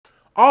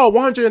Oh,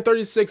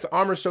 136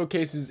 armor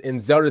showcases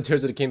in Zelda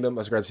Tears of the Kingdom.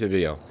 Let's grab to the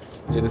video.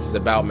 See what this is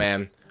about,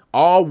 man.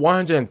 All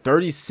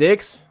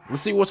 136.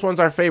 Let's see which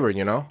one's our favorite.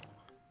 You know.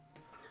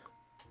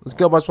 Let's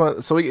go. Which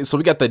one? So we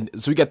got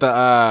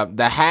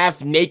the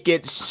half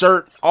naked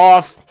shirt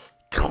off,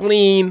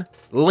 clean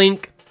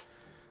Link.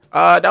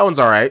 That one's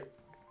all right.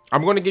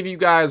 I'm gonna give you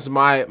guys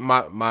my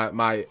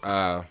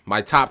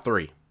top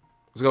three.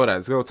 Let's go with that.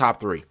 Let's go top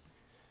three.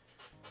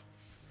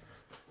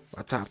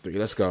 My top three.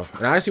 Let's go.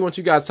 And I actually want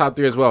you guys top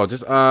three as well.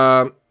 Just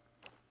I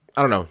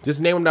don't know. Just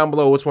name them down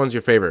below. Which one's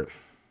your favorite?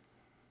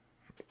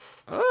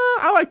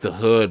 I like the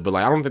hood, but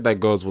like I don't think that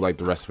goes with like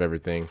the rest of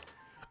everything.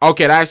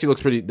 Okay, that actually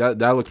looks pretty. That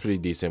looks pretty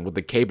decent with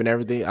the cape and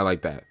everything. I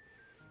like that.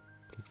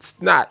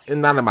 It's not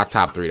in my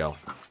top three though.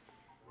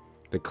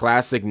 The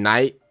classic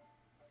knight.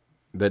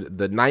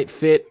 The knight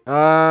fit. It's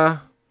all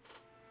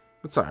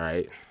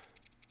right.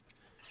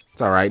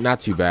 It's all right. Not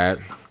too bad.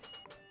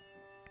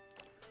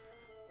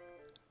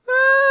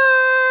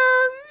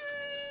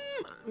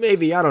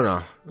 Maybe, I don't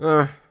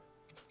know.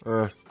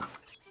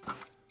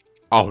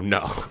 Oh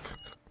no.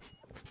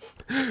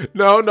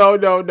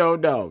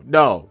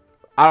 No.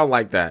 I don't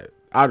like that.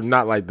 I do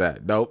not like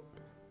that. Nope.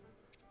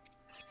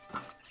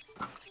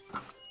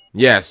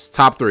 Yes,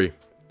 top three.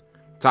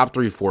 Top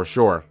three for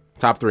sure.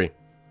 Top three.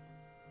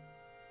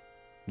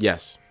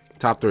 Yes,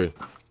 top three.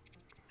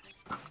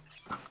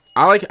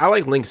 I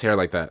like Link's hair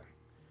like that.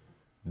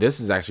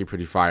 This is actually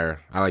pretty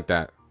fire. I like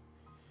that.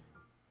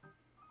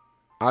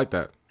 I like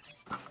that.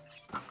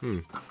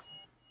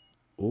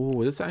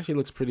 Oh, this actually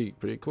looks pretty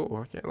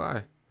cool. I can't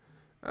lie.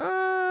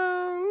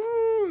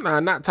 Nah,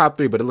 not top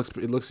three, but it looks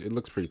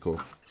pretty cool.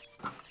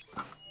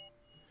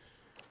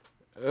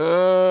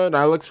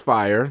 That looks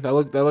fire. That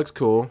looks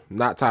cool.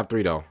 Not top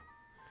three though.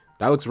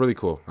 That looks really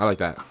cool. I like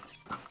that.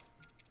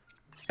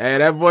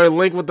 And that boy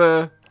Link with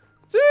the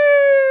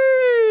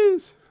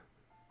jeez.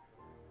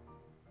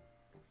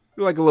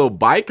 Like a little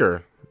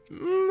biker.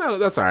 No,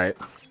 that's all right.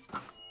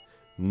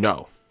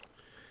 No.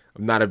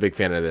 I'm not a big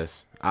fan of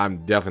this.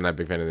 I'm definitely not a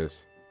big fan of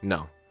this.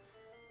 No.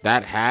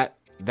 That hat,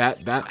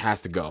 that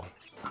has to go.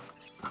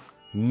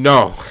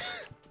 No.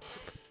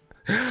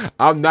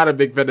 I'm not a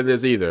big fan of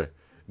this either.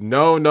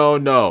 No.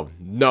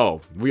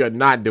 We are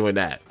not doing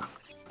that.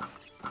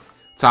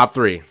 Top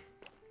three.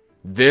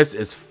 This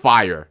is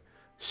fire.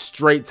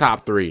 Straight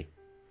top three.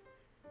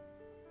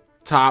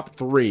 Top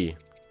three.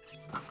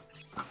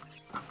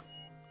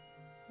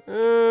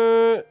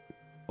 Oh,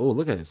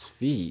 look at his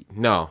feet.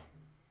 No.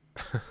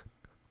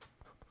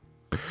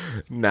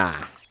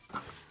 Nah.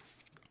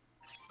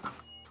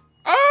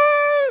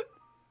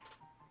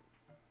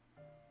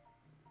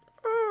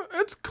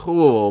 It's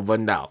cool, but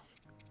no.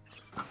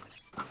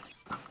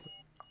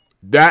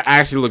 That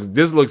actually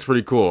this looks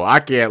pretty cool. I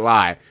can't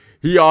lie.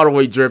 He all the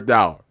way dripped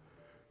out.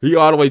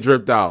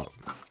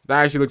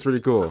 That actually looks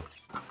pretty cool.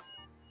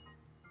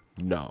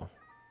 No.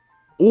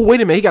 Oh,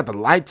 wait a minute. He got the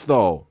lights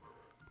though.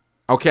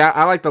 Okay,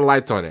 I like the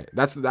lights on it.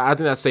 I think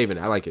that's saving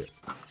it. I like it.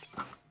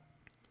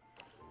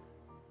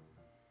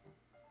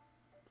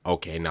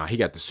 Okay, now he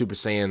got the Super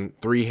Saiyan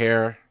 3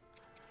 hair.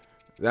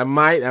 That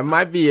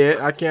might be it.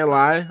 I can't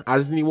lie. I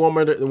just need one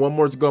more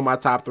to go in my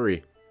top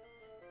three.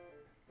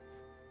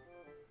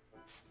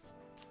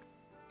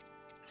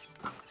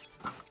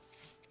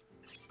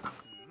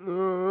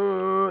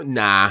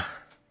 Nah.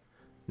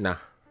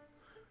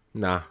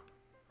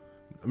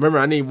 Remember,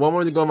 I need one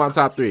more to go in my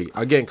top three.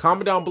 Again,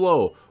 comment down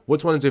below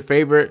which one is your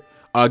favorite.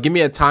 Give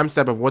me a time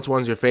step of which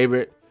one's your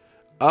favorite.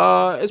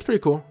 It's pretty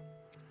cool.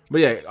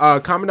 But yeah,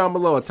 comment down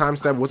below a time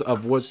step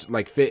of which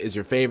like fit is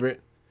your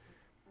favorite.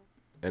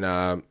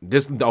 And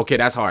this, okay,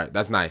 that's hard.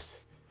 That's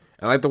nice.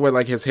 I like the way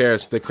like his hair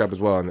sticks up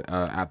as well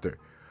after.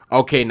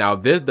 Okay, now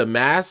the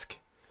mask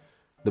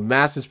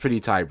is pretty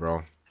tight,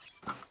 bro.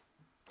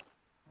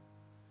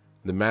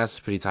 The mask is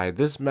pretty tight.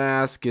 This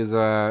mask is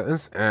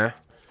I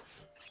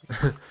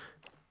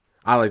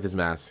like this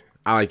mask.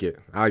 I like it.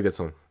 I like this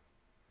one.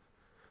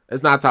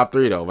 It's not top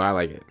three though, but I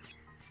like it.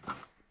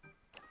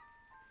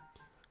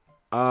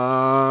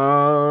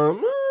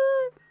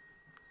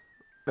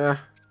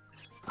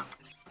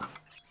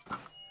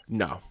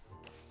 No.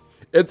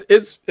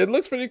 It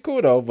looks pretty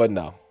cool though, but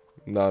no.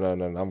 No,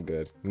 I'm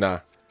good. Nah.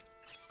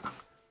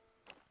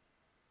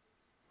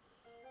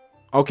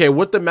 Okay,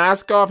 with the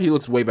mask off, he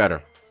looks way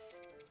better.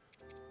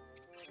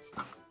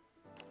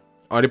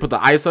 Oh, they put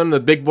the ice on him, the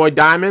big boy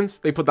diamonds.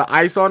 They put the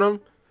ice on him.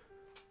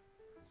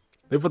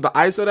 They put the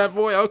ice on that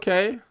boy.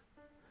 Okay.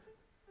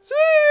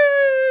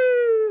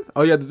 Jeez.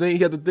 Oh, yeah, he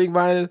had the thing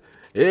behind it.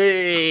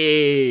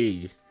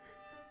 Hey.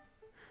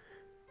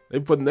 They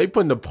putting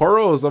the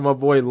pearls on my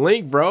boy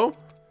Link, bro.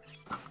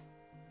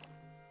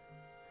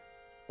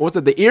 What's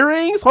it? The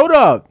earrings? Hold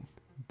up.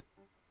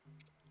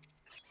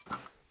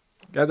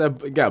 Got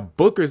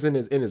bookers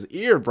in his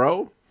ear,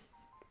 bro.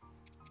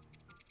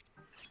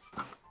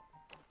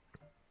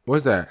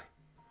 What's that?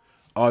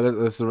 Oh,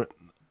 that's the.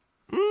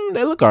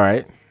 They look all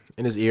right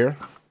in his ear.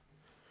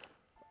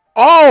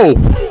 Oh,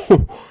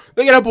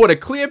 look at that boy, the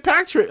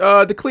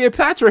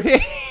Cleopatra hair.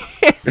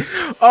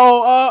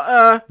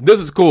 Oh, this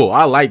is cool.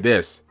 I like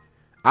this.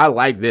 I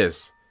like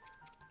this.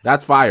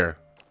 That's fire.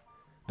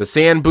 The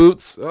sand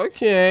boots.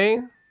 Okay.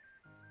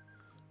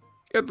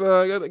 Got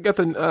the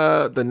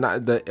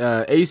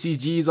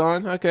ACGs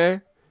on.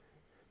 Okay.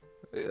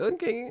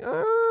 Okay.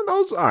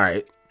 Those all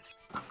right.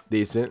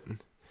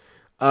 Decent.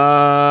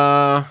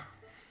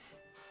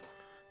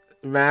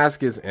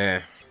 Mask is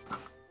eh.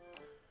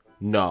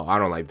 No, I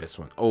don't like this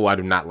one. Oh, I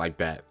do not like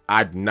that.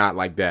 I do not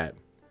like that.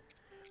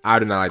 I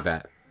do not like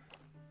that.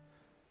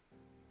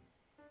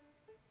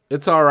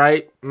 It's all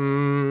right.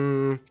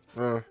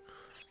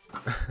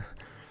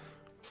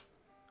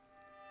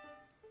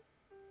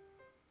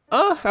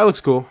 That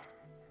looks cool.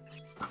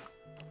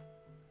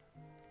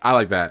 I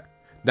like that.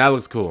 That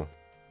looks cool.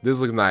 This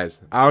looks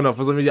nice. I don't know.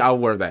 For some reason, I'll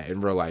wear that in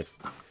real life.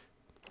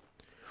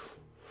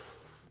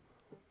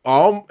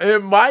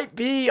 It might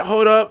be.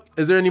 Hold up.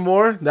 Is there any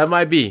more? That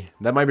might be.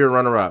 That might be a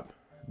runner-up.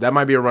 That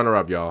might be a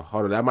runner-up, y'all.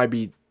 Hold on. That might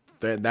be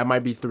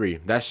 3.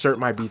 That shirt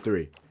might be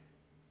 3.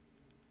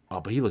 Oh,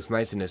 but he looks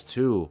nice in this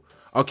too.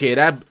 Okay,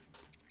 that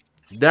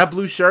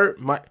blue shirt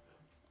might.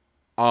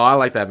 Oh, I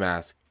like that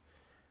mask.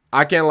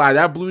 I can't lie.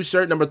 That blue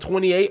shirt, number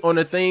 28 on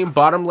the thing,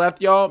 bottom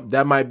left, y'all.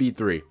 That might be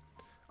 3.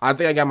 I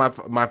think I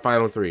got my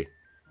final 3.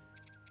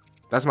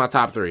 That's my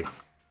top 3.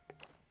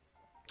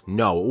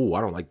 No, ooh,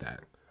 I don't like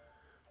that.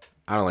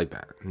 I don't like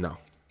that. No.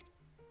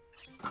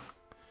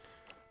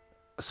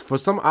 For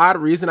some odd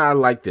reason, I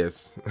like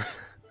this.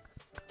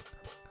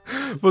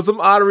 For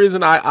some odd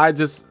reason, I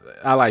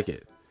like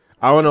it.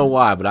 I don't know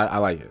why, but I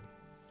like it.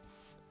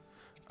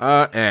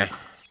 They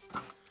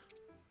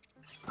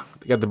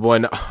got the boy.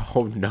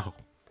 Oh no.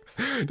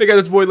 They got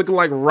this boy looking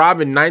like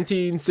Robin,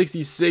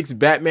 1966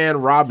 Batman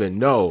Robin.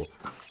 No.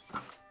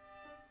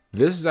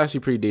 This is actually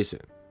pretty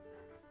decent.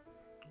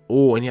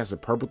 Oh, and he has a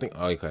purple thing.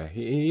 Oh, okay.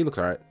 He looks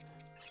alright.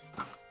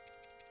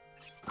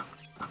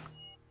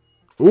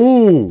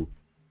 Ooh.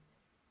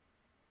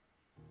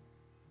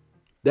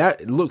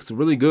 That looks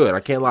really good. I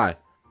can't lie.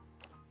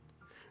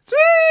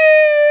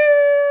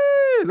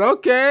 Jeez,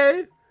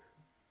 okay.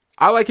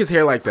 I like his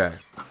hair like that.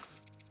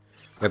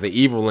 Got the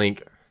evil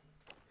Link.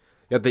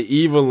 Got the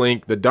evil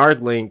Link, the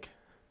dark Link,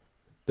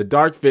 the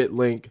dark fit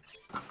Link.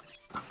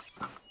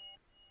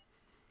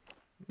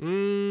 He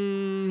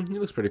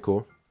looks pretty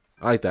cool.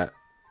 I like that.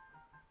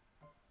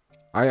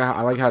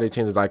 I like how they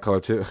changed his eye color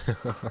too.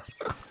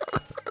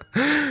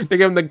 They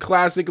gave him the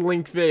classic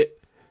Link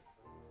fit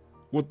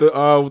with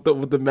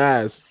the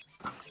mask.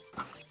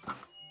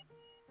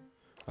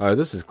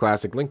 This is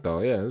classic Link though.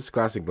 Yeah, this is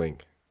classic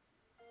Link.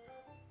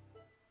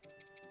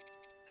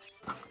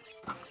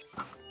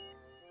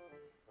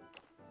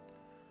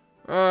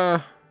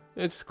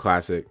 It's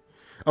classic.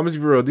 I'm gonna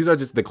be real. These are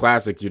just the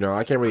classics, you know.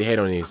 I can't really hate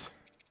on these.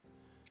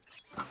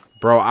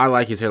 Bro, I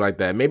like his hair like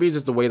that. Maybe it's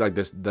just the way like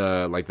this,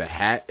 the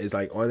hat is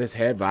like on his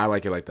head, but I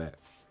like it like that.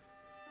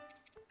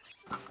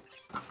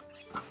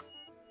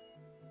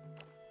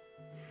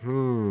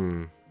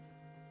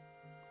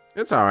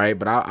 It's all right,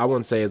 but I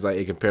wouldn't say it's like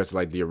it compares to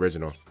like the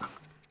original.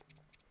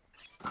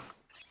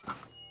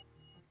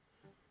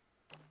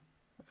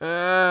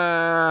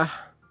 I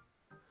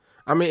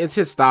mean, it's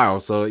his style,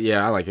 so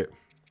yeah, I like it.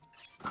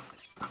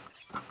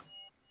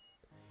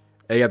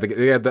 They got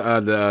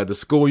the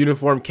school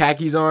uniform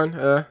khakis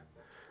on.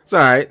 It's all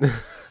right.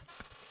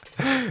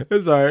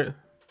 It's all right.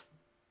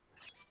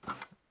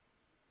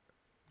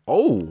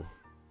 Oh,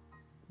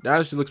 that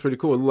actually looks pretty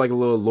cool. It looks like a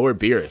little Lord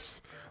Beerus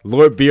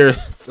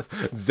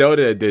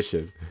Zelda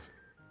edition.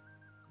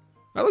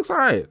 That looks all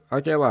right.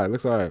 I can't lie. It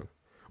looks all right.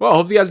 Well, I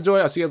hope you guys enjoy.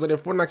 I'll see you guys later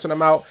for the next one.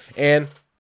 I'm out and.